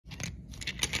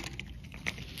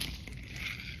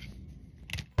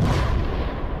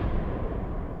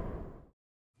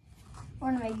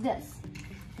we're gonna make this.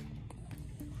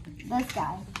 This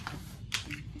guy.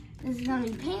 This is gonna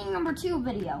be painting number 2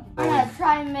 video. We're gonna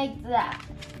try and make that.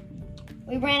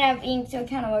 We ran out of ink, so it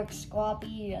kind of looks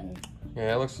sloppy, and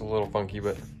yeah, it looks a little funky,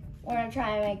 but we're gonna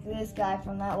try and make this guy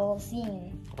from that little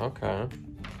scene. Okay.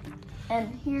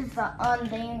 And here's the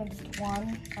undamaged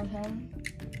one of him.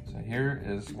 So here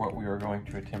is what we are going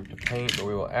to attempt to paint, but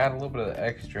we will add a little bit of the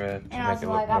extra to make it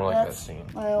look more like that scene.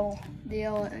 Little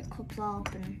deal, it clips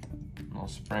off and a little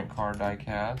sprint car die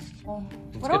cast. Well,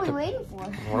 what are we waiting for?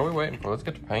 What are we waiting for? Let's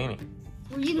get to painting.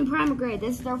 We're using primer gray.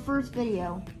 This is our first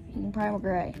video using primer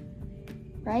gray,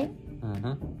 right?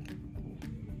 Mm-hmm.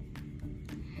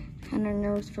 Kind of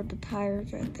nervous for the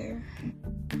tires right there.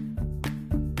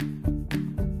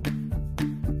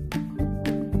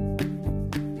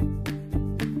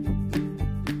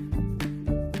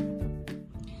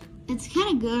 It's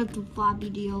kind of good if the floppy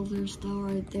deals are still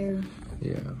right there.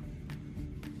 Yeah.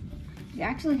 You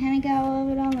actually kind of got a little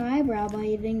bit on the eyebrow, but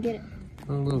you didn't get it.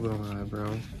 A little bit on the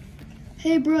eyebrow.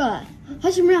 Hey, bruh,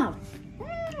 hush your mouth.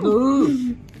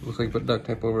 Ooh. Looks like he put duct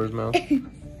tape over his mouth.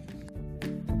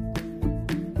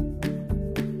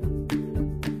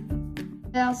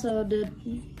 I also did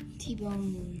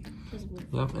T-bone.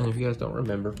 Yep, and if you guys don't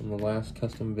remember from the last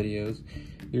custom videos,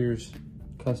 here's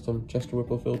custom Chester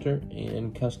Whipple filter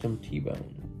and custom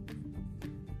T-bone.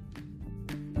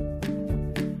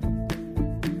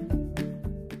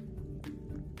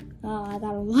 Oh, I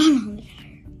got a lot on the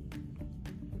tire.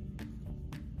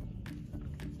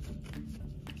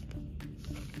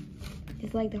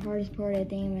 It's like the hardest part of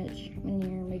damage when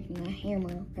you're making the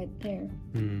hammer right there.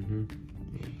 Mm-hmm.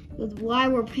 That's why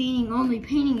we're only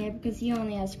painting it, because he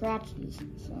only has scratches,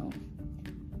 so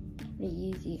pretty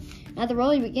easy. At the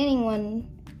really beginning, when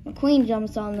McQueen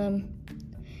jumps on them,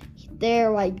 they're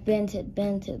like bent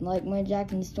it, like my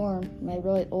Jack and Storm, my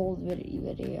really old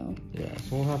video. Yeah,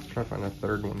 so we'll have to try to find a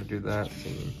third one to do that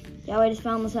scene. Yeah, we just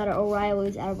found this at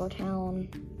O'Reilly's out of our town,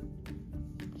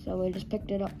 so we just picked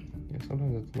it up. Yeah,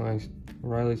 sometimes it's nice.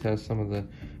 O'Reilly's has some of the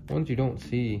ones you don't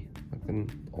see, like the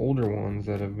older ones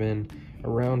that have been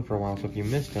around for a while, so if you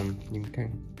missed them, you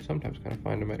can sometimes kind of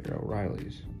find them at your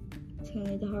O'Reilly's. It's gonna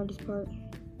be the hardest part.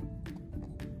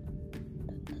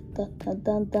 Dun, dun,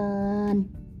 dun, dun,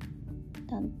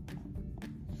 dun.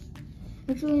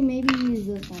 Actually, maybe use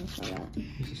this one for that.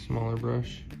 Use a smaller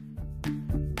brush.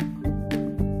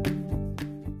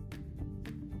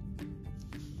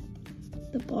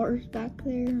 The bars back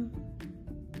there.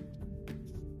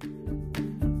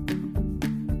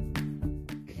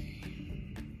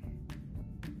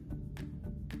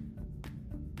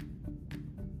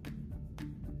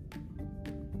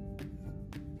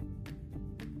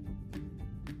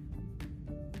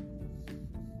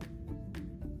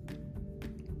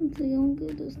 It's going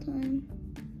good this time.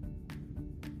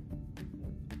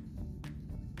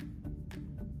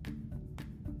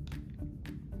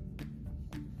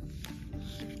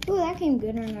 Oh, that came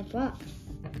good on our butt.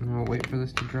 And we'll wait for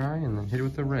this to dry and then hit it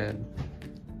with the red.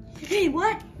 Hey,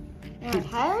 what? Am I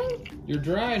retiring? You're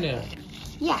dry now.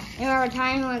 Yeah, am I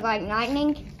retiring like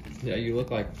lightning? Yeah, you look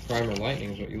like Primer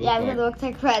Lightning is what you look Yeah, like. because it looks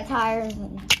like red tires,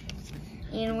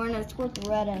 and we're gonna squirt the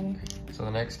red in. So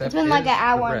the next step is It's been like an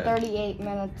hour the and red. 38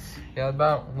 minutes. Yeah,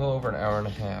 about a little over an hour and a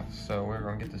half. So we're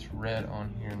gonna get this red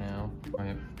on here now.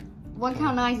 Right. Look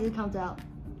how nice it comes out.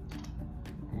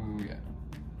 Ooh, yeah.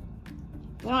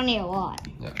 We don't need a lot.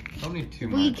 Yeah, don't need too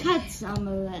We much. cut some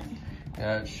of it.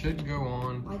 Yeah, it should go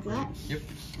on. Like that? Yep.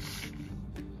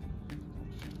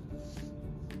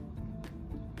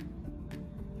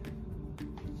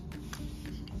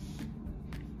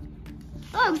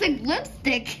 Oh, it looks like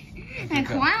lipstick. And a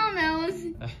clown nose.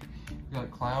 You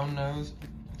got clown nose.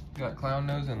 You got clown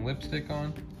nose and lipstick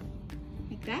on.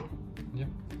 Like that? Yep.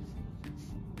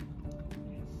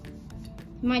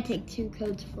 Might take 2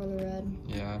 coats for the red.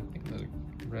 Yeah, I think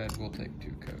the red will take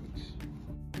 2 coats.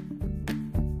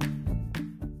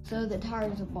 So the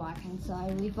tires are black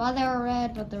inside. We thought they were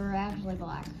red, but they were actually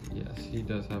black. Yes, he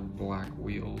does have black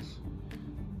wheels.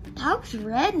 That looks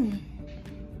red.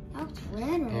 That looks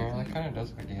red right Yeah, there. that kind of does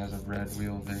look like he has a red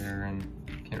wheel there, and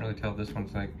can't really tell if this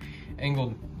one's like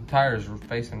angled. Tires are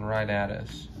facing right at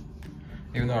us.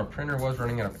 Even though our printer was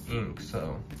running out of ink,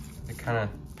 so it kind of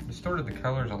distorted the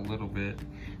colors a little bit.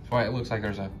 That's why it looks like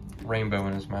there's a rainbow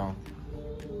in his mouth.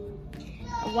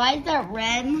 Why is that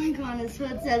red like on his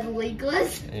hood says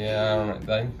leakless? Yeah, I don't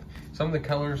know. Some of the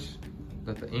colors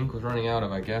that the ink was running out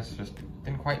of, I guess, just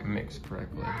didn't quite mix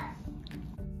correctly.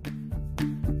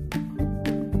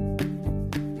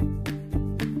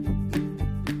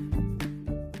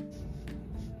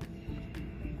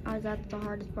 Oh, that's the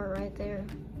hardest part right there.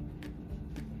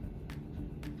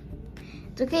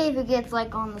 It's okay if it gets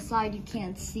like on the side you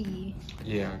can't see.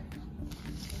 Yeah.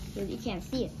 Because you can't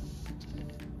see it.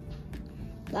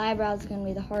 The eyebrows is gonna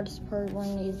be the hardest part. We're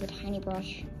gonna use the tiny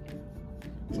brush.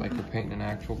 It's like you're painting an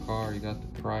actual car. You got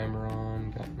the primer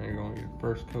on. Now you're going with your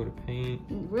first coat of paint.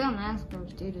 Real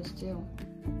NASCARs do this too.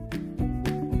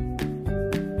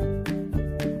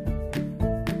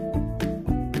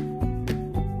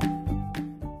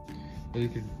 You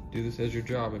could do this as your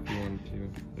job if you wanted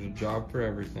to. There's a job for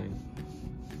everything.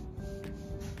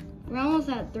 We're almost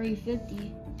at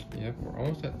 350. Yep, we're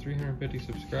almost at 350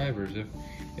 subscribers.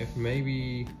 If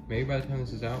maybe by the time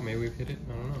this is out, maybe we've hit it.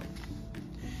 I don't know.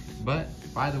 But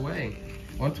by the way,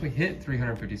 once we hit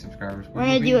 350 subscribers, we're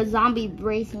gonna do a zombie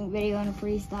racing video and a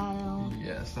freestyle.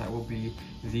 Yes, that will be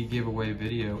the giveaway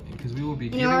video because we will be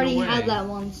giving away. You already away. had that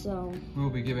one, so We will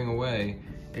be giving away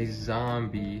a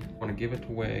zombie. I want to give it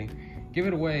away. Give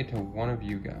it away to one of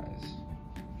you guys.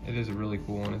 It is a really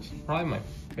cool one. It's probably my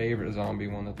favorite zombie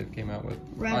one that they've came out with.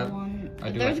 Red one.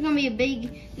 There's gonna be a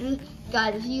big,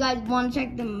 guys, if you guys want to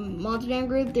check the multi-dam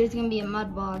group, there's gonna be a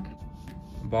mud bog.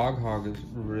 Bog hog is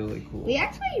really cool. We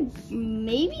actually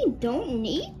maybe don't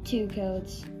need 2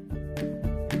 coats.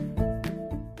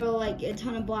 For like a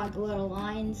ton of black little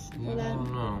lines for that. I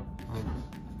don't know.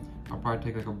 I'll probably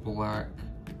take like a black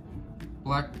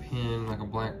pin, like a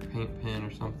black paint pen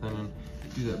or something, and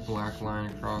do that black line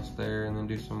across there, and then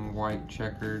do some white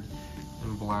checkered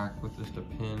and black with just a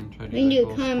pin. Try to do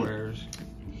like little squares.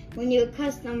 When you do a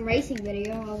custom racing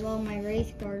video of all my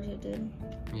race cars I did.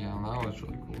 Yeah, that was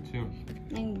really cool too.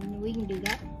 And we can do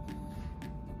that.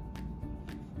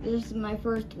 This is my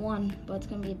first one, but it's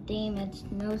gonna be a damaged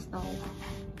nose style.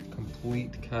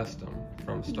 Complete custom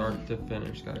from start to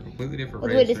finish. Got a completely different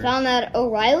racer. racer. We just found that at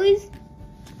O'Reilly's.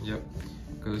 Yep.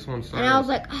 Because this one started. And I was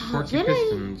like, oh, torquey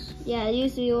pistons. Yeah, it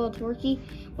used to be a little torquey.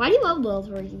 Why do you love little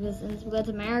torquey pistons? Because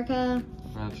America.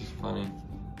 That's just funny.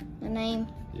 The name.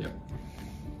 Yep.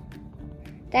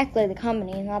 It's actually the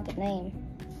company, not the name.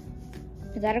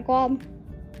 Is that a glob?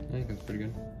 I think that's pretty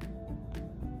good.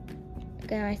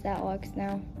 Look how nice that looks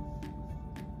now.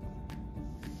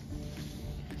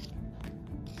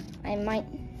 I might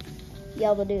be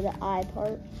able to do the eye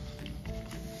part.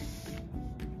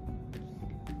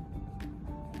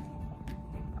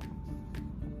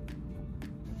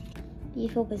 You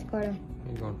focus, Carter.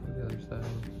 I'm going for the other side.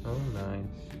 Oh, nice.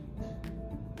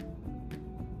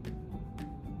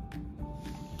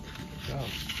 Good job.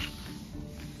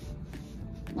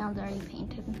 Now it's already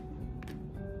painted.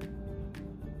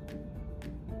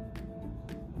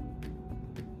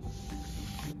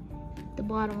 The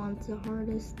bottom one's the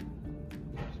hardest.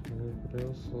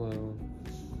 Real slow.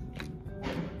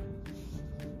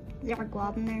 Is there a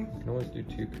glob in there? You can always do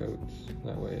 2 coats.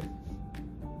 That way it...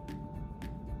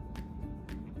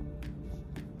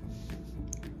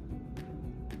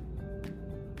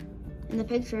 In the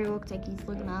picture, it looks like he's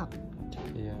looking up.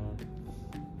 Yeah.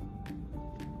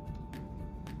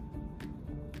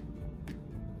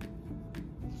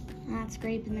 Not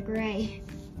scraping the gray.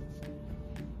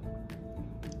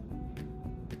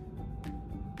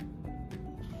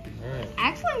 Alright.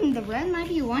 Actually, the red might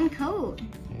be 1 coat.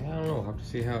 Yeah, I don't know. We'll have to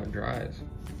see how it dries.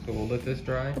 So we'll let this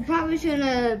dry. We probably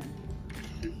should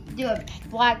do a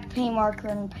black paint marker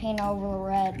and paint over the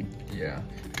red. Yeah.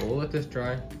 Well, we'll let this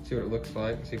dry, see what it looks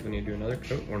like, see if we need to do another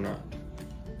coat or not.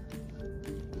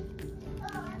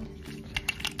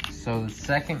 So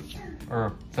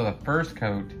the first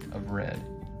coat of red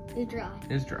is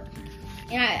dry.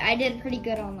 And I did pretty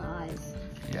good on the eyes.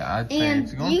 Yeah, I'd say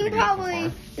it's going pretty good so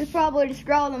far. Just probably just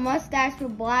draw the mustache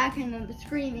with black and then the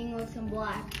screaming with some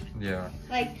black. Yeah.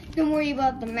 Like, don't worry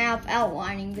about the mouth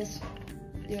outlining, just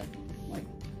do it. Like.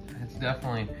 It's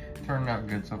definitely turned out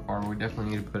good so far. We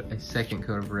definitely need to put a second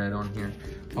coat of red on here.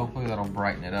 Hopefully that'll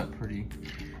brighten it up pretty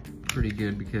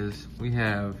good because we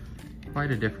have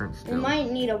quite a difference still. We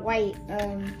might need a white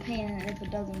paint if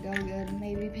it doesn't go good.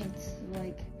 Maybe paint's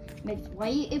like makes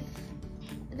white if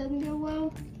it doesn't go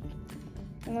well.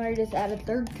 And then I just add a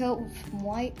 3rd coat with some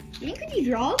white. Could you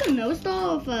draw the nose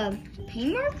style with a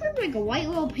paint marker? Like a white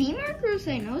little paint marker,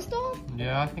 say nose style?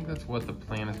 Yeah, I think that's what the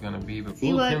plan is going to be. But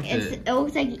see, look, it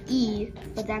looks like E,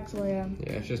 but it's actually yeah,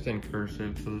 it's just in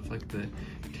cursive, so it's like the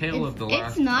tail of the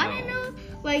last It's not L.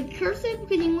 like cursive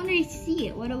because you want to see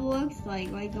it, what it looks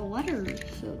like the letters.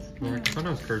 So it's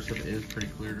sometimes cursive is pretty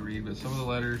clear to read, but some of the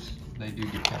letters, they do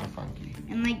get kind of funky.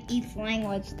 And like each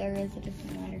language, there is a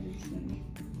different letters.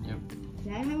 Yep. Does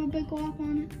that have a big glop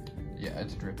on it? Yeah,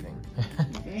 it's dripping.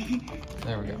 Okay.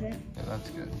 There we go. Yeah, that's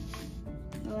good.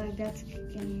 Well, that's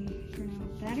gonna turn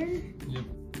out better. Yep.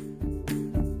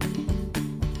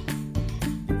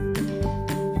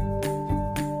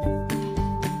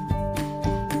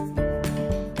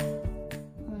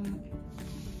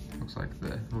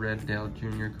 red Dale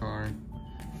Jr. car.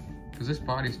 Because this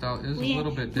body style is a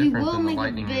little bit different than the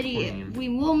Lightning McQueen. We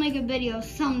will make a video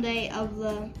someday of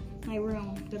my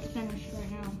room that's finished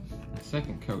right now. The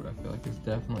second coat, I feel like, is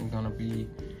definitely going to be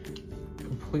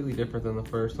completely different than the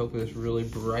first. Hopefully this really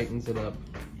brightens it up.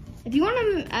 If you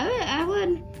want to,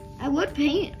 I would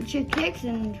paint Chick Hicks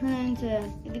and turn it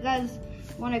into, if you guys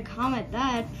want to comment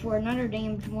that for another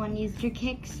named one, use Chick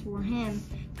Hicks for him,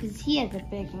 because he has a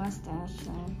big mustache,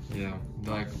 so. Yeah,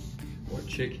 like what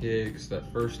Chick Hicks,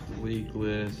 that first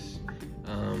Leagueless,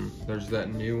 there's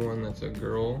that new one that's a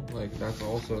girl, like that's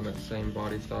also in that same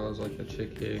body style as like the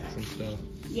Chick Hicks and stuff.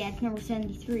 Yeah, it's number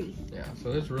 73. Yeah, so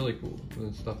it's really cool.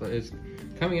 The stuff that is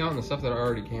coming out and the stuff that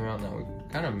already came out that we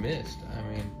kind of missed. I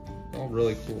mean, all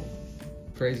really cool.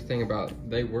 Crazy thing about,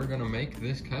 they were gonna make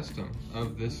this custom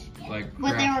of this like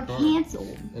but they were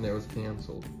canceled. And it was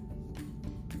canceled.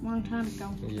 Long time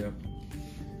ago. Yep.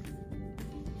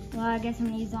 Well, I guess I'm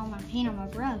gonna use all my paint on my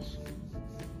brush.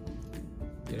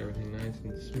 Get everything nice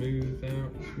and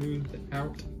smoothed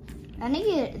out. I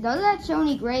think does that show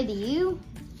any gray to you?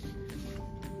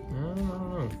 I don't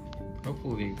know.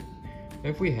 Hopefully,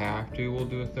 if we have to, we'll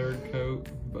do a third coat,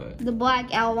 but... The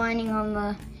black outlining on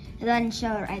the... It doesn't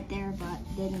show it right there, but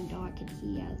Disney Docket,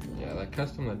 he has it. Yeah, that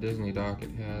custom that Disney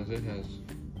Docket has, it has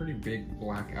pretty big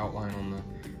black outline on the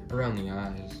around the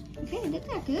eyes. Okay, did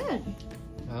that good.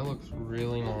 That looks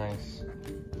really nice.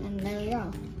 And there we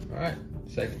go. Alright,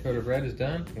 second coat of red is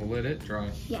done. We'll let it dry.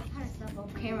 Yeah, kind of stuff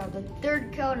off camera. The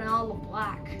third coat and all the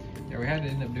black. Yeah, we had to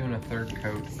end up doing a third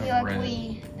coat See, of like red.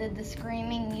 we did the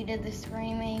screaming, you did the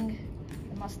screaming,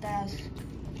 the mustache,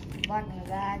 black in the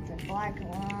back, the black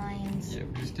lines. Yeah,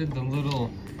 we just did the little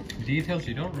details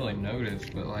you don't really notice,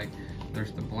 but like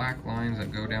there's the black lines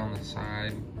that go down the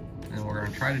side, and we're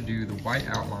gonna try to do the white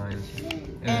outlines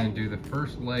and then do the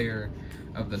first layer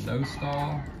of the nose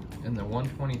stall and the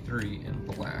 123 in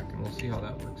black, and we'll see how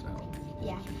that works out.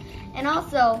 Yeah, and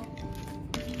also,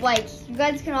 like, you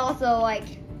guys can also,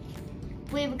 like,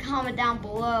 leave a comment down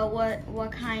below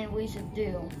what kind we should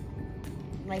do.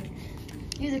 Like,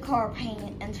 use a car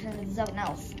paint and turn it into something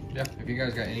else. Yeah, if you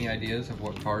guys got any ideas of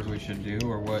what cars we should do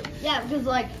or what... Yeah, because,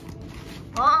 like,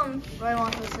 Mom really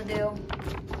wants us to do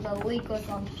the leakless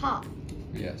on top.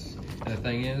 Yes, and the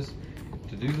thing is,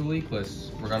 to do the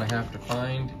leakless, we're gonna have to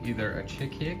find either a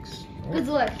Chick Hicks or... Because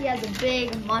look, he has a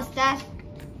big mustache.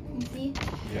 You see?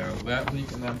 Yeah, that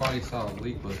leak and that body style of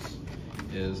leakless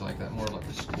is like that more like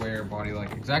a square body,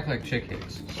 like exactly like Chick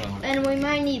Hicks. So. And we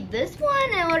might need this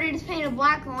one in order to paint a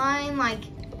black line like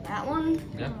that one.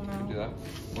 Yeah, we can do that.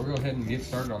 We'll go ahead and get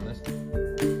started on this.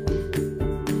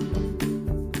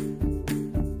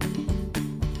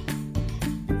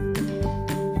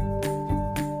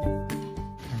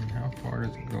 And how far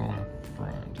does it go on the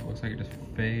front? It looks like it just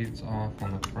fades off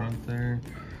on the front there.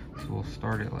 So we'll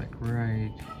start it like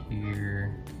right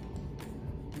here.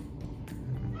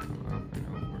 Up and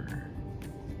over,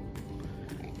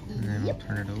 and then we'll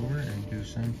turn it over and do the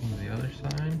same thing to the other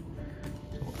side.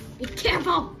 So be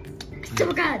careful! It's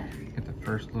so good! Get the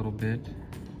first little bit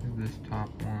of this top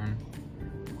one.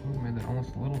 Oh, made that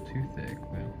almost a little too thick,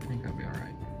 but I think that'll be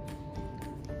alright.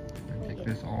 And take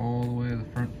this all the way to the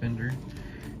front fender,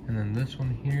 and then this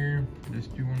one here,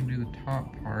 just do want to do the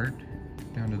top part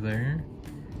down to there,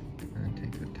 and then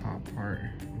take the top part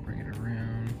and bring it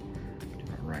around to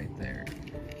about right there.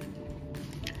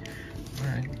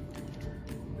 Alright.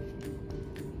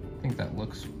 I think that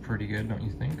looks pretty good, don't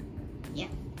you think? Yeah.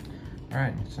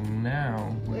 Alright, so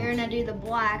now we're gonna do the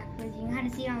black, because you can kind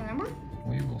of see it on the number.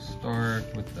 We will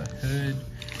start with the hood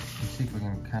and see if we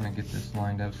can kind of get this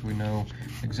lined up so we know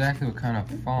exactly what kind of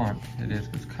font it is.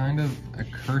 It's kind of a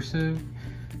cursive.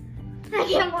 I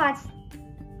can't watch.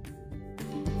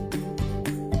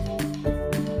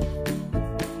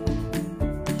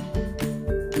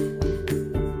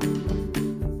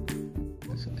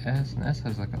 S, and S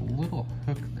has like a little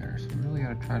hook there, so we really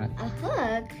gotta try to... A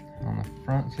hook? On the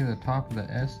front, see the top of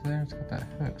the S there? It's got that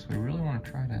hook, so we really want to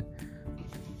try to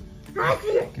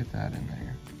get that in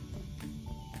there.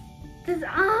 It's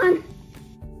on!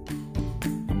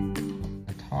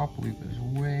 The top loop is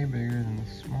way bigger than the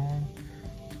small,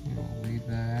 so we will leave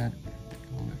that a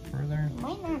little bit further.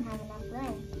 Might not have enough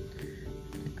room.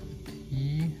 Take the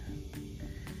T,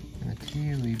 and the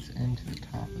T leads into the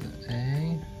top of the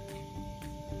A.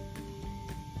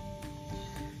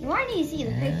 Why do you see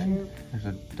the And picture? there's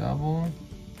a double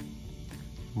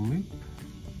loop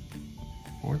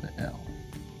for the L.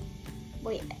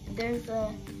 Wait, there's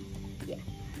a... Yeah.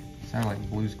 Sounded like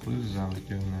Blue's Clues as I was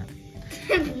doing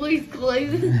that. Blue's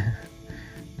Clues. And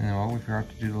then we forgot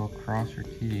to do the little cross or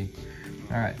T.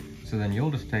 Alright, so then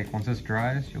you'll just take, once this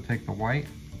dries, you'll take the white,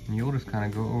 And you'll just kind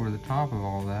of go over the top of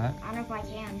all that. I don't know if I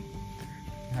can.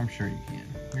 I'm sure you can.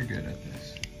 You're good at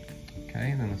this.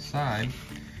 Okay, then the side,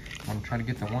 I'm gonna try to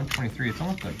get the 123. It's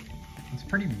almost it's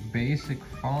pretty basic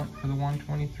font for the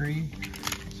 123.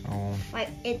 So. Wait,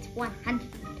 it's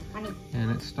 120.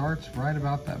 And it starts right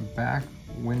about that back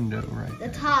window right there.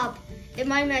 The top, it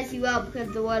might mess you up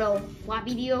because the little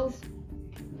floppy deals.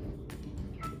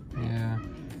 Yeah.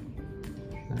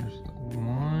 There's the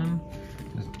one.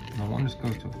 The one just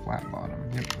goes to a flat bottom.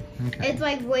 Yep. Okay. It's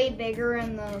like way bigger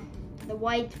and the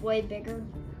white's way bigger.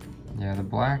 Yeah, the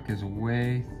black is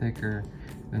way thicker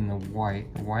than the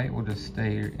white. The white will just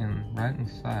stay right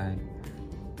inside.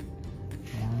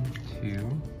 1,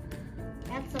 2.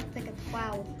 That's up like a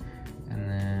 12. And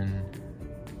then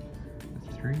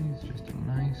the 3 is just a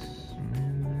nice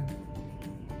smooth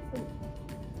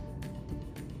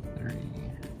 3.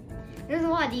 There's a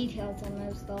lot of details on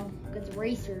those though, because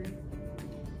racer.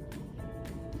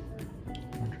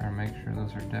 I'm trying to make sure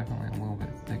those are definitely a little bit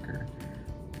thicker.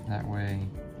 That way,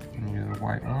 when you do the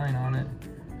white line on it,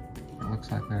 it looks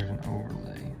like there's an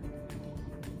overlay.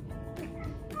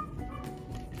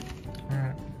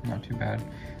 Alright, not too bad.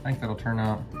 I think that'll turn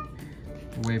out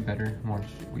way better once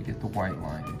we get the white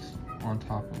lines on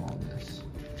top of all this.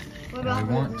 What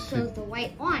about the shows the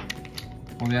white line?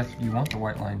 Well, you want the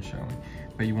white line shown,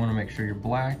 but you want to make sure your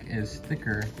black is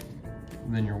thicker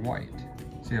than your white.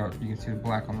 See how you can see the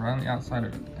black on the outside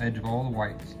of the edge of all the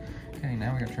whites. Okay,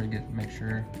 now we gotta try to make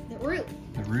sure the roof.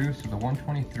 The roof, so the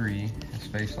 123 is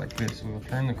spaced like this. So we'll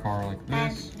turn the car like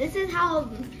this. And this is how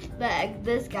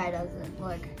this guy does it.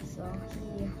 Look, so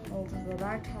he holds the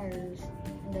back tires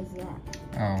and does that.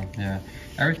 Oh yeah,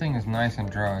 everything is nice and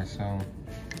dry. So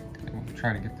we'll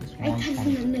try to get this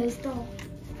 123.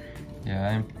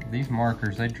 Yeah, and these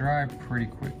markers, they dry pretty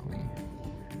quickly.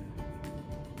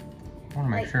 I want to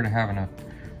make sure to have enough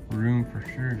room for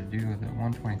sure to do with it.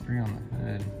 123 on the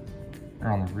hood, or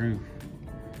on the roof.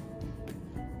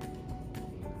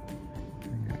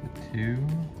 We got the 2. You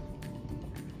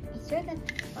sure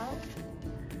that's 12?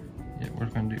 Yeah, we're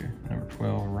just gonna do number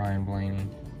 12, Ryan Blaney.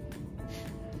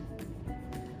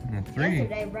 And the 3.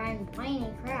 Yesterday, Ryan Blaney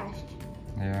crashed.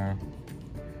 Yeah.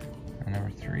 And number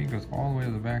 3 goes all the way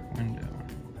to the back window.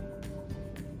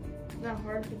 Is that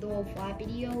hard for the little floppy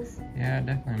deals? Yeah, it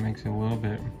definitely makes it a little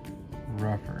bit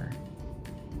rougher.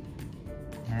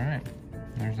 Alright,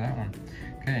 there's that one.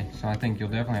 Okay, so I think you'll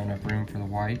definitely have enough room for the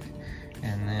white.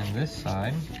 And then this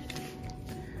side,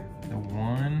 the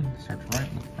 1 starts right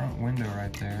in the front window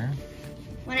right there.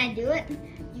 When I do it,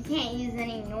 you can't use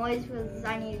any noise because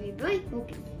I need to be really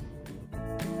focused.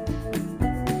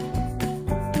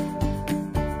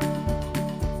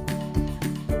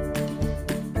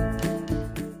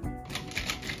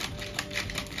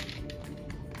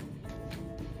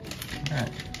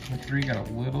 Alright, the 3 got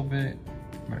a little bit,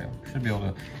 but I should be able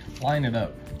to line it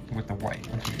up with the white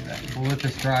once we do that. We'll let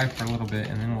this dry for a little bit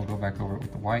and then we'll go back over it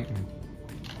with the white and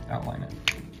outline it.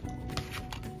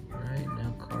 Alright,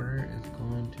 now Carter is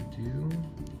going to do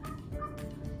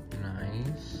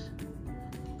nice.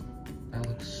 That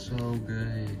looks so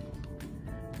good.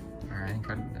 Alright, I think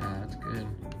that's good.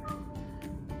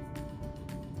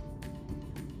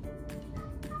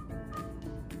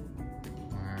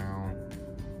 Wow.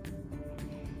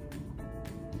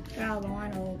 Got out of the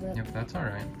line a little bit. Yep, that's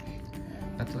alright.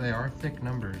 They are thick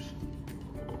numbers.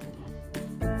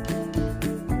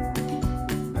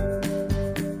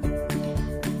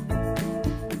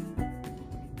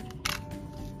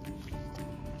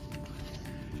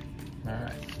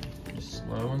 Alright, just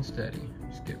slow and steady.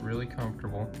 Just get really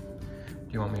comfortable.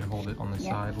 Do you want me to hold it on the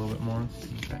side a little bit more?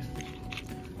 Okay.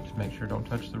 Just make sure don't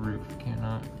touch the roof.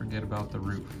 Cannot forget about the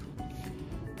roof.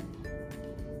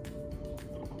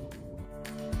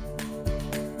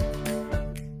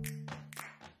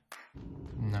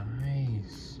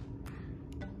 Nice.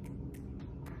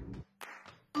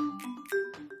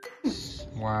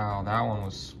 Wow, that one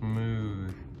was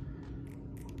smooth.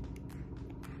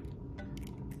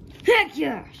 Heck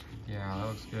yes! Yeah, that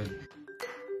looks good.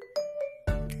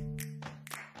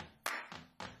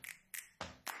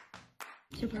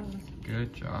 Super nice.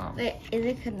 Good job. Wait, is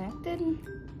it connected?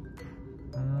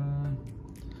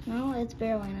 No, it's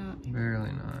barely not.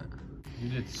 Barely not. You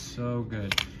did so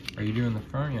good. Are you doing the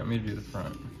front? You want me to do the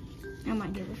front? I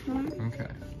might do the front.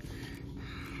 Okay.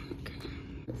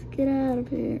 Let's get out of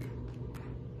here.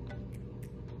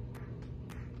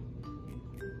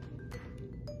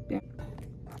 Yeah.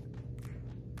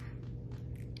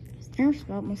 Just nervous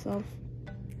about myself.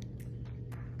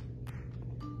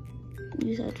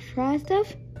 You just have to try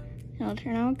stuff, and it'll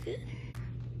turn out good.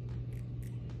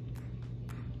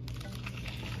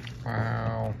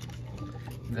 Wow.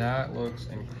 That looks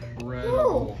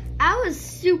incredible. Ooh, I was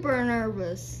super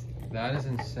nervous. That is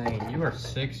insane. You are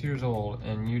 6 years old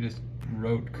and you just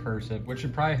wrote cursive, which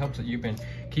it probably helps that you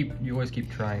always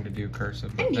keep trying to do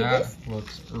cursive. But that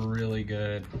looks really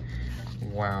good.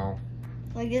 Wow.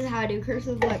 Like this is how I do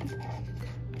cursive. Like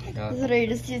this is how you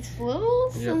just use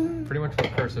swivels. Yeah, pretty much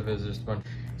what cursive is, just a bunch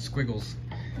of squiggles.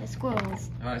 Yeah, squiggles.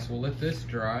 All right, so we'll let this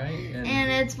dry. And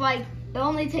it's like it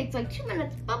only takes like 2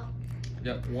 minutes. Oh.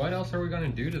 Yep. What else are we gonna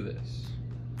do to this?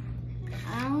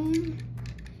 I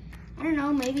don't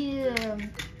know. Maybe the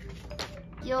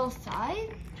yellow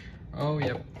side. Oh,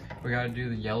 yep. We gotta do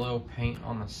the yellow paint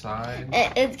on the side.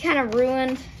 It's kind of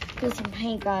ruined because some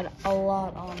paint got a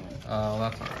lot on it. Oh,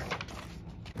 that's all right.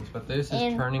 But this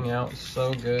is turning out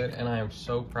so good, and I am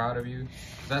so proud of you.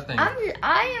 That thing.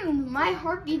 My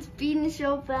heart beats beating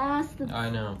so fast.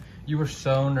 I know. You were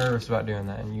so nervous about doing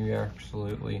that, and you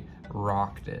absolutely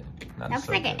rocked it. That's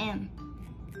so like an M.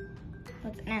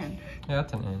 That's an N. Yeah,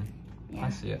 that's an N. Yeah. I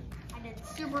see it. I did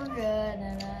super good,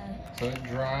 and so it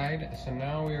dried. So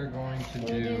now we are going to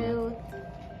do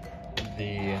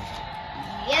the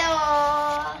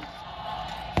yellow.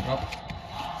 Oh,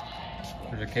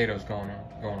 there's a Kato's going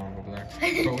on over there.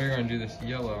 But we're going to do this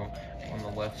yellow on the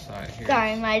left side here.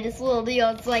 Sorry, my just little deal.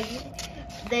 It's like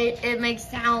it makes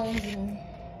sounds and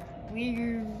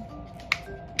weird.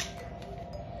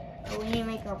 But we need to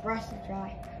make our brushes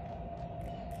dry.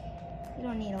 We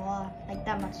don't need a lot, like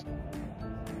that much.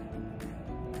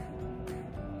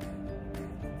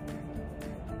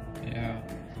 Yeah.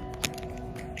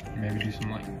 Maybe do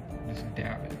some just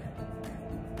dab it.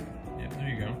 Yeah, there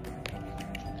you go.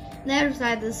 The other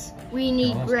side, we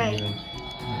need gray. Take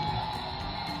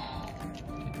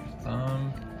your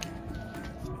thumb,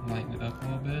 lighten it up a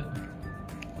little bit.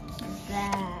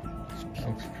 That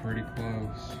looks pretty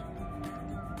close.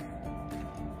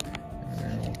 And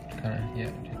then we'll kind of,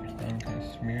 take your thumb, kind of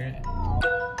smear it.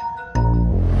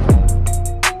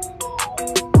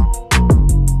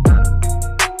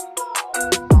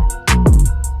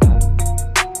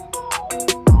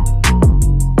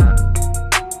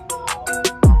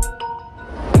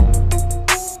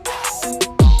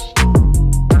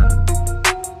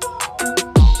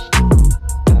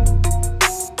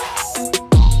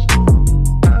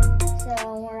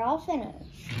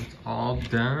 It's all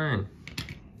done.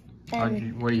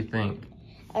 What do you think?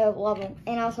 I love it.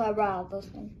 And also I brought out this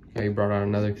one. Yeah, you brought out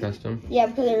another custom? Yeah,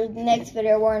 because the next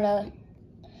video we're going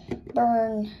to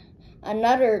burn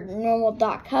another normal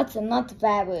dot cuts and not the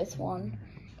fabulous one.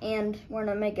 And we're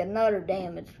going to make another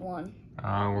damaged one.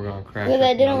 We're going to crash What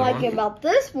I didn't like about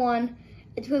this one,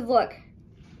 it's because look,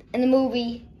 in the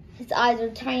movie, his eyes are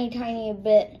tiny a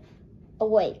bit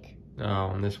awake.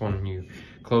 Oh, and this one you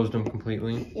closed them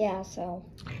completely? Yeah, so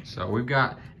we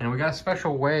got a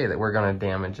special way that we're gonna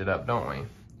damage it up, don't we?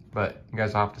 But you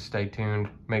guys have to stay tuned.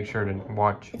 Make sure to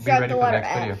watch. Be ready for the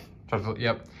next video. So,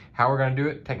 yep. How we're gonna do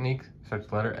it? Technique starts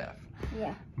with letter F.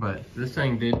 Yeah. But this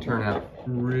thing did turn out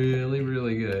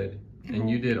really good, and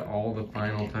you did all the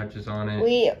final touches on it.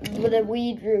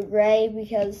 We drew gray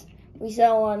because we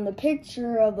saw on the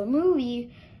picture of the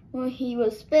movie when he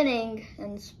was spinning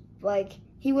and like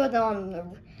he was on the.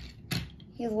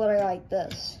 He was literally like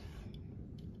this.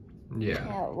 Yeah.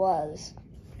 How it was.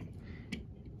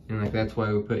 And like that's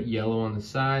why we put yellow on the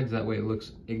sides. That way it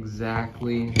looks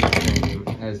exactly the same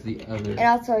as the other. And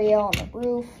also yellow on the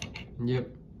roof. Yep.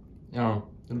 Oh,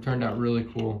 it turned out really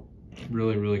cool.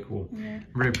 Really cool. I'm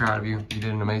very proud of you. You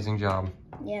did an amazing job.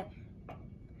 Yep.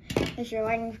 Make sure to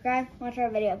like and subscribe. Watch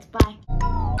our videos. Bye.